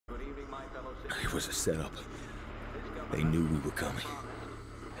It was a setup. They knew we were coming.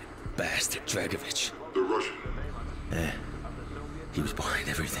 Bastard Dragovich. The Russian? Yeah. He was behind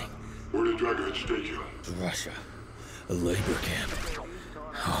everything. Where did Dragovich take you? To Russia. A labor camp.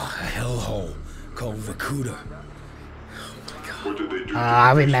 Oh, a hellhole called Vorkuta. Oh my god. What did they do?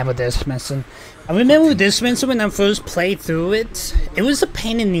 I remember this mission. I remember this mission when I first played through it. It was a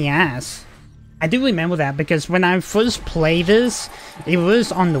pain in the ass. I do remember that because when I first played this, it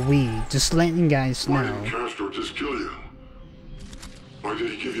was on the Wii. Just letting you guys Why know. didn't Castro just kill you? Why did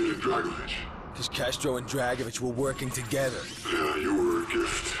he give you to Dragovich? Because Castro and Dragovich were working together. Yeah, you were a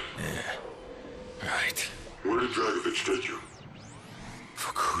gift. Yeah. Right. Where did Dragovich take you?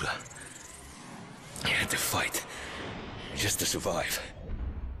 Vorkuta. I had to fight. Just to survive.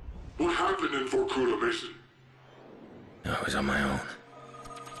 What happened in Vorkuta, Mason? I was on my own.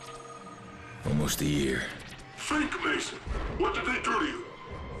 Almost a year. Think, Mason. What did they do to you?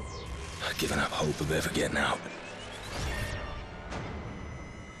 I'd given up hope of ever getting out.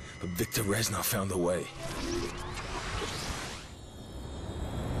 But Victor Reznov found a way.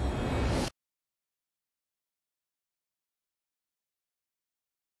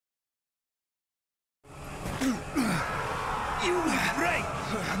 You break!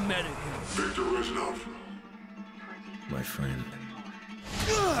 American. Victor Reznov. My friend.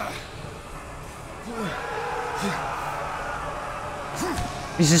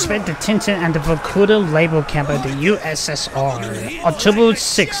 He suspended detention at the Vorkuta labor camp of the USSR. October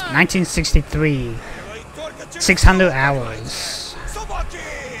 6, 1963. 600 hours.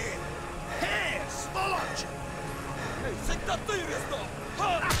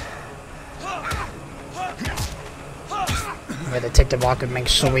 I'm gonna take the rocket and make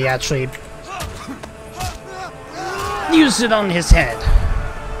sure we actually use it on his head.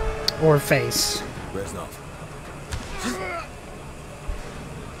 Or face. Reznov.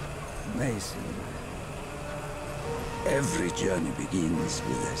 Mason. Every journey begins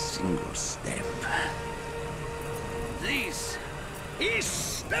with a single step. This is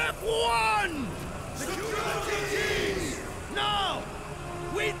step one! Security! Now,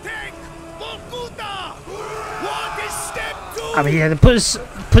 we take Vorkuta! What is step two? I mean, yeah,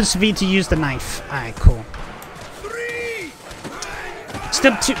 push V to use the knife. Alright, cool. Three!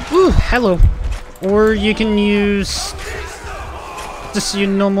 Step 2. Ooh, hello. Or you can use just your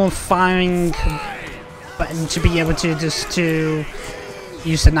normal firing button to be able to just to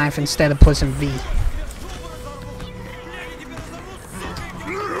use the knife instead of pushing V.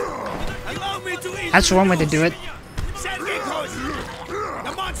 That's one way to do it.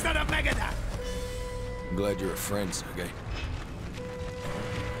 The monster of Megadeth! I'm glad you're a friend, Sergei.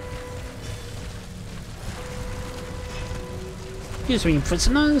 Excuse me,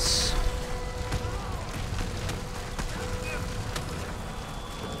 prisoners.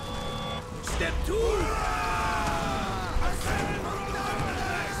 Step two!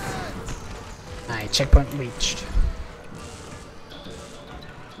 Alright, checkpoint reached.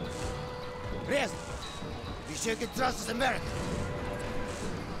 Rest! You sure can trust America.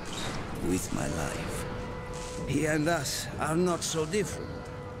 With my life. He and us are not so different.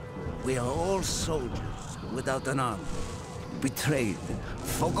 We are all soldiers without an army. Betrayed,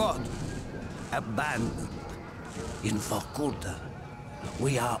 forgotten, abandoned. In Vorkuta,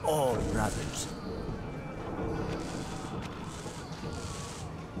 we are all brothers.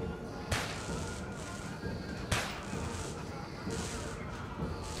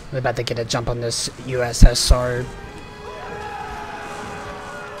 We're about to get a jump on this USSR.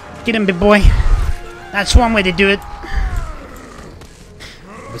 Get him, big boy. That's one way to do it.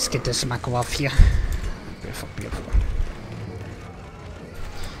 Let's get this Mako off here. Beautiful, beautiful.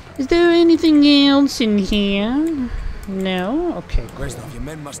 Is there anything else in here? No? Okay, cool. Reznov, your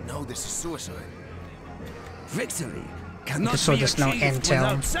men must know this is suicide. Victory cannot So be there's no achieved intel.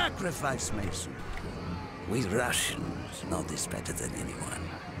 without sacrifice, Mason. We Russians know this better than anyone.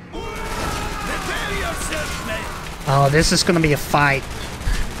 Prepare yourself, man. Oh, this is gonna be a fight.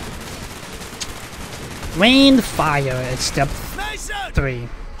 Rain fire at step 3.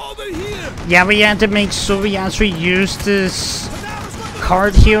 Over here. Yeah, we had to make sure we actually use this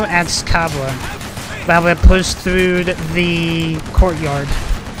card here as cover while we push through the courtyard.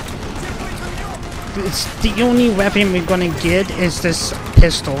 It's the only weapon we're gonna get is this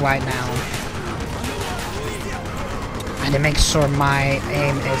pistol right now. And to make sure my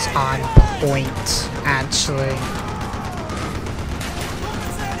aim is on point, actually.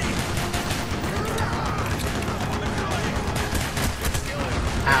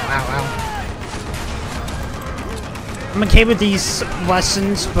 Ow, ow, ow. I'm okay with these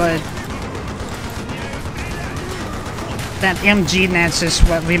lessons, but That MG nets is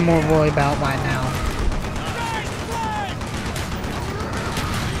what we're more worried about right now.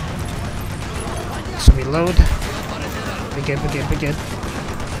 So we load. We're good, we're good, we're good.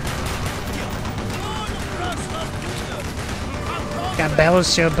 Got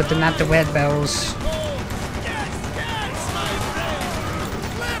barrels here, but they're not the red barrels.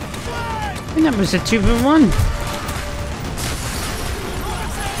 I think that was a 2v1.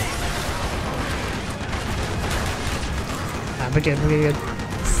 We're good, we're good.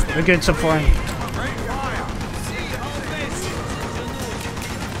 We're good so far.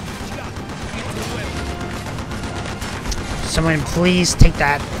 Someone please take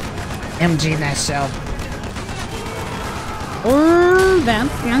that MG nest out. Or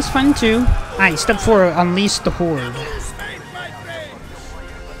that's fine too. Alright, step 4, unleash the horde.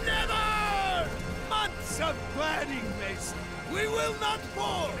 Months of planning this. We will not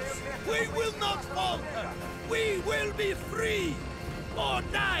pause. We will not falter. We will be free or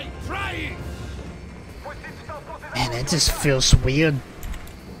die trying. Man, it just feels weird.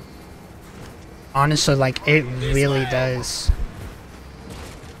 Honestly, like, it really does.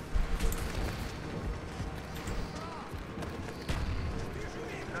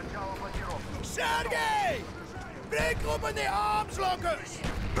 Sergei! Break open the arms lockers!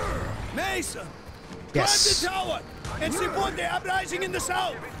 Mason! Yes. Climb the tower and support the uprising in the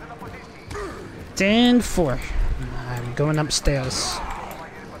south! 10-4. I'm going upstairs.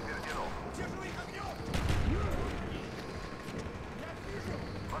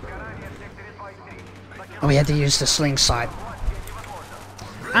 Oh, we had to use the slingshot.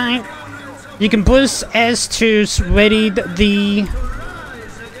 Alright. You can push S to ready the...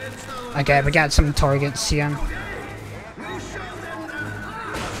 Okay, we got some targets here.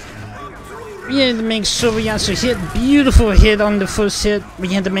 We had to make sure we actually hit. Beautiful hit on the first hit. We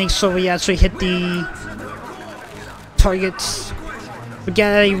had to make sure we actually hit the targets. We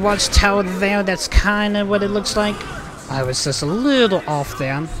got a watchtower there. That's kind of what it looks like. I was just a little off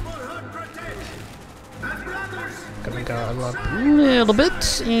there. Gonna go up a little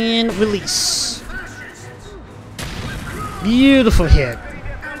bit and release. Beautiful hit.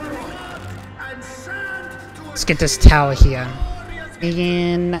 Let's get this tower here.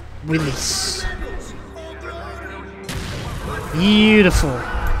 And release. Beautiful.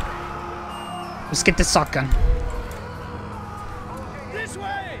 Let's get the shotgun. This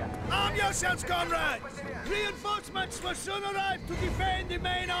way! Arm yourselves, comrades! Reinforcements will soon arrive to defend the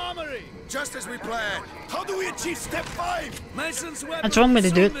main armory! Just as we planned. How do we achieve step 5? Mason's weapons. That's one way to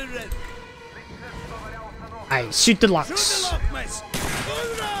do it. Alright, shoot the locks.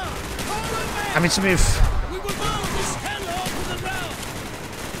 I mean, smooth. We will blow this hellhole to the ground!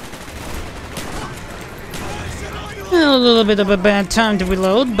 A little bit of a bad time to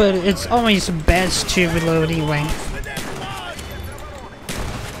reload, but it's always best to reload anyway.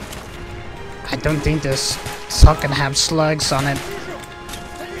 I don't think this suck can have slugs on it.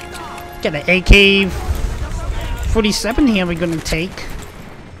 Got an AK-47 here we're gonna take.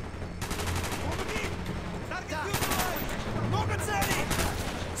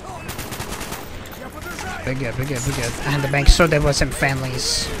 We're good, we're good, we're good. I had to make sure there wasn't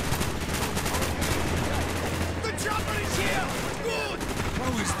families. The chopper is here! Good!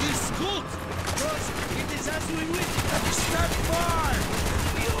 How is this good? Because it is as we wish. Step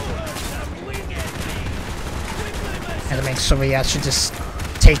 5! You heard them wing at me! Quickly, Mason! Had to make sure we actually just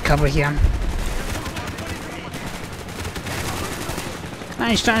take cover here.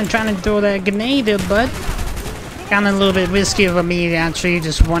 Nice trying to throw that grenade there, but kind of a little bit risky of me actually.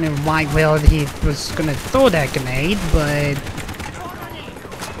 Just wondering why well he was gonna throw that grenade, but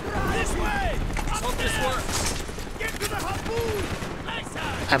This way! Hope this works! Get to the harpoon!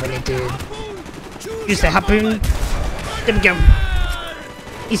 I really did. Use the harpoon. There we go.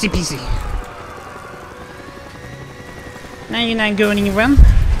 Easy peasy. Now you're not going anywhere.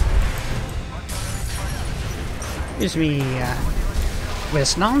 Here's me,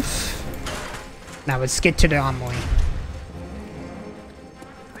 west north. Now let's get to the armory.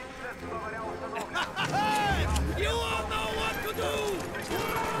 You all know what to do!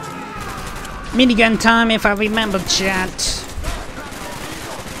 Minigun time if I remember, chat.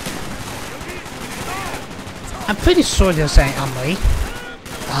 I'm pretty sure there's an armory.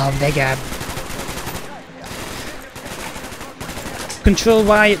 Oh, they got control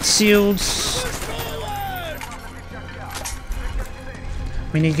riot shields.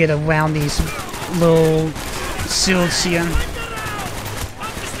 We need to get around these little shields here.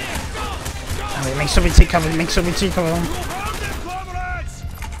 Alright, make sure we take cover, make sure we take cover.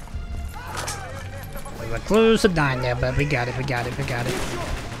 We were close to dying there, but we got it, we got it, we got it.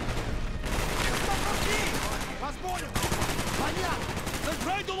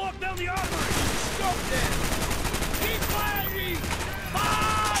 lock down the armory! Stop there! Keep firing!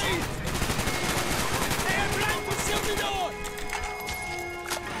 Fire! They are trying to seal the door!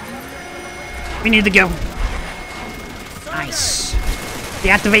 We need to go. Nice.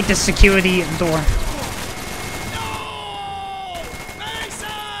 Deactivate the security door. No!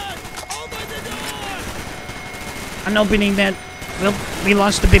 Mason! Open the door! I'm opening that. Well, we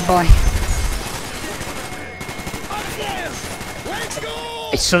lost the big boy. Upstairs! Let's go!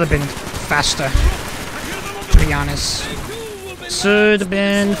 It should have been faster, to be honest. Should have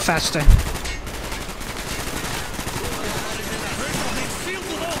been faster.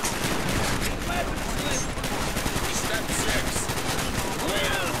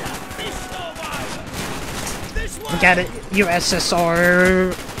 We got a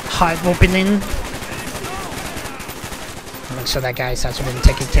USSR hot opening. Make sure that guy's has been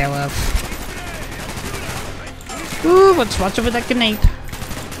taken care of. Ooh, let's watch over that grenade.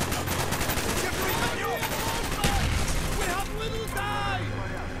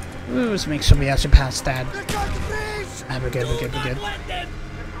 Ooh, let's make sure we actually pass that. Ah, we're good, we're good, we're good.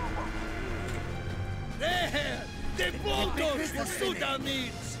 There! The bulldogs for Sudan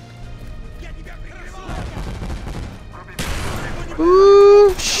needs!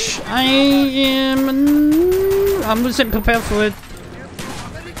 Ooh, I wasn't prepared for it.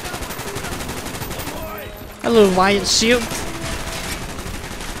 Hello, Wyatt Shield.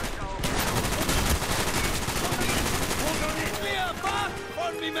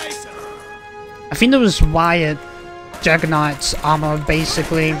 I think it was Wyatt Juggernaut's armor,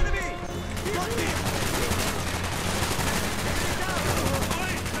 basically.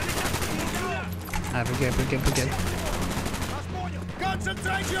 Ah, we're good, we're good, we're good.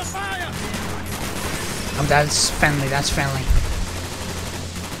 Concentrate your fire! Oh, that's friendly, that's friendly.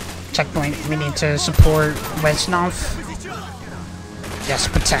 Checkpoint, we need to support Westnov. Yes,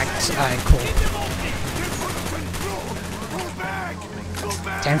 protect. Alright, cool.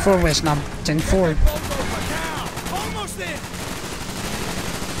 10-4 Westnov, 10-4. Almost there!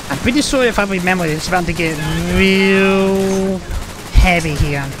 I'm pretty sure if I remember, it's about to get real heavy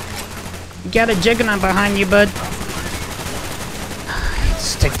here. You got a Juggernaut behind you, bud.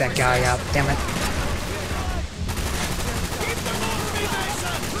 Let's take that guy out, damn it.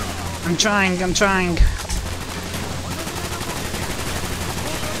 I'm trying, I'm trying.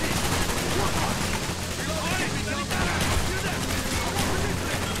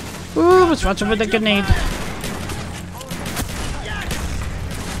 Ooh, let's watch over the grenade.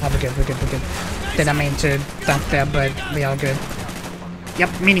 Oh, we're good, we're good, we're good. Didn't mean to dump there, but we all good. Yep,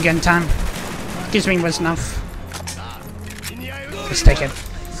 minigun time. Gives me what's enough. Let's take it.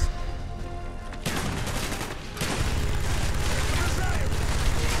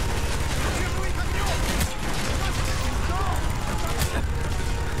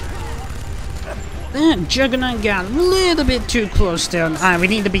 That Juggernaut got a little bit too close there. We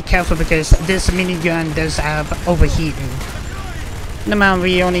need to be careful because this minigun does have overheating. No matter,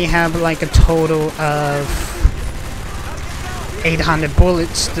 we only have like a total of 800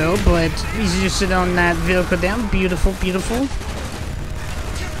 bullets still, but he's used it on that vehicle there. Beautiful, beautiful.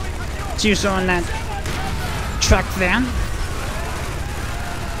 It's used on that truck there.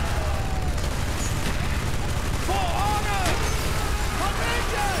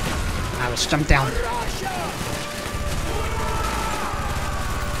 Let's jump down.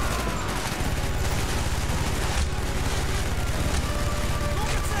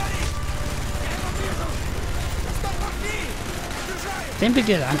 Think we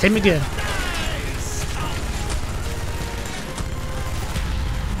good. I think we good.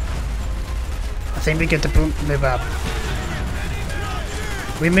 I think we get to move up.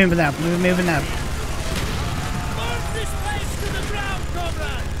 We're moving up. We're moving up.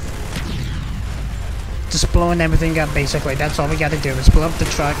 Just blowing everything up, basically. That's all we gotta do is blow up the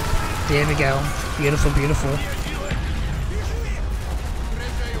truck. There we go. Beautiful, beautiful.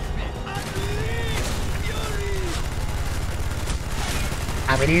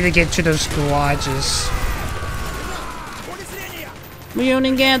 We need to get to those garages. We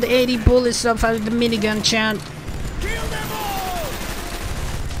only got 80 bullets up out of the minigun, chat.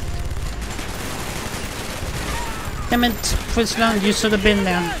 Damn it, first round, you should have been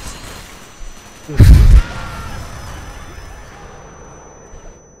there. Oof.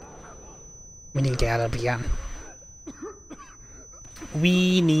 We need to get out of here.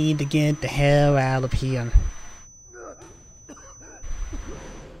 We need to get the hell out of here.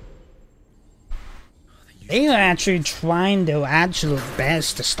 They are actually trying their absolute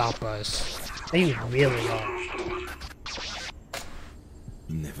best to stop us. They really are.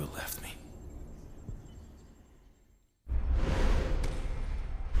 You never left me.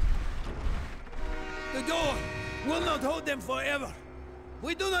 The door will not hold them forever.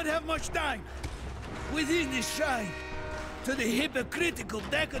 We do not have much time. Within this shrine, to the hypocritical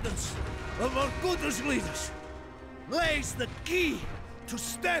decadence of Vorkuta's leaders, lays the key to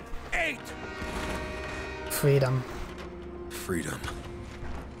step 8. Freedom. Freedom.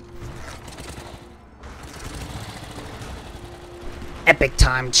 Epic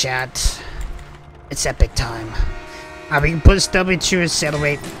time, chat. It's epic time. We can push W to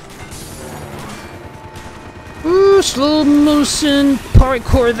accelerate. Ooh, slow motion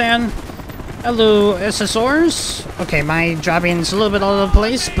parkour then. Hello, SSRs. Okay, my driving's a little bit all over the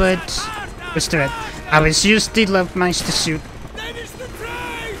place, but let's do it. I was used the love Meister suit. That is the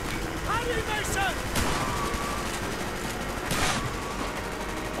train! Hurry, Mason!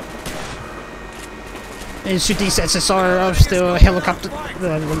 And shoot these SSR off the helicopter.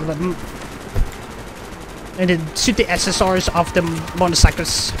 And then shoot the SSRs off the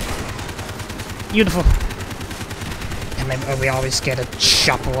motorcycles. Beautiful. And then we always get a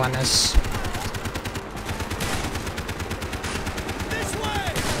chopper on us. This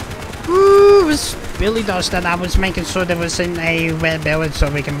way! Ooh, this really does that. I was making sure there was in a red belt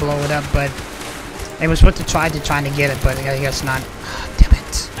so we can blow it up, but it was what to trying to get it, but I guess not. Damn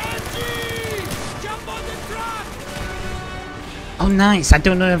it. Angie! Jump on the truck! Oh, nice. I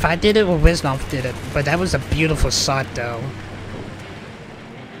don't know if I did it or Wisnov did it, but that was a beautiful shot, though.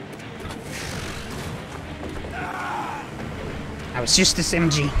 I was just this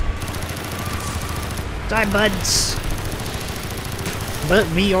MG. Die, buds. But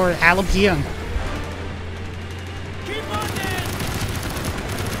we are out of here. Keep on it!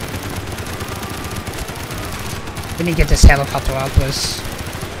 We need to get this helicopter out, please.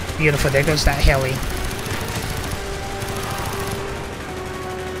 Beautiful. There goes that heli.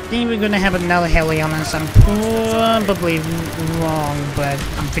 Think we're gonna have another heli on us. I'm probably wrong, but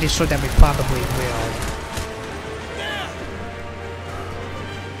I'm pretty sure that we probably will.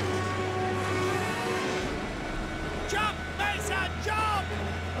 Jump, Mason, jump!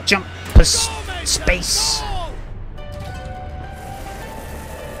 Jump, space.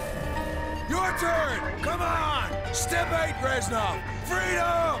 Your turn! Come on! Step 8, Reznov!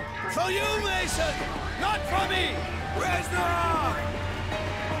 Freedom! For you, Mason! Not for me! Reznov!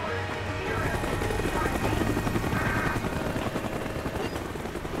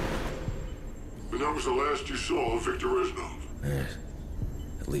 And that was the last you saw of Victor Reznov.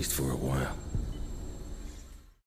 At least for a while.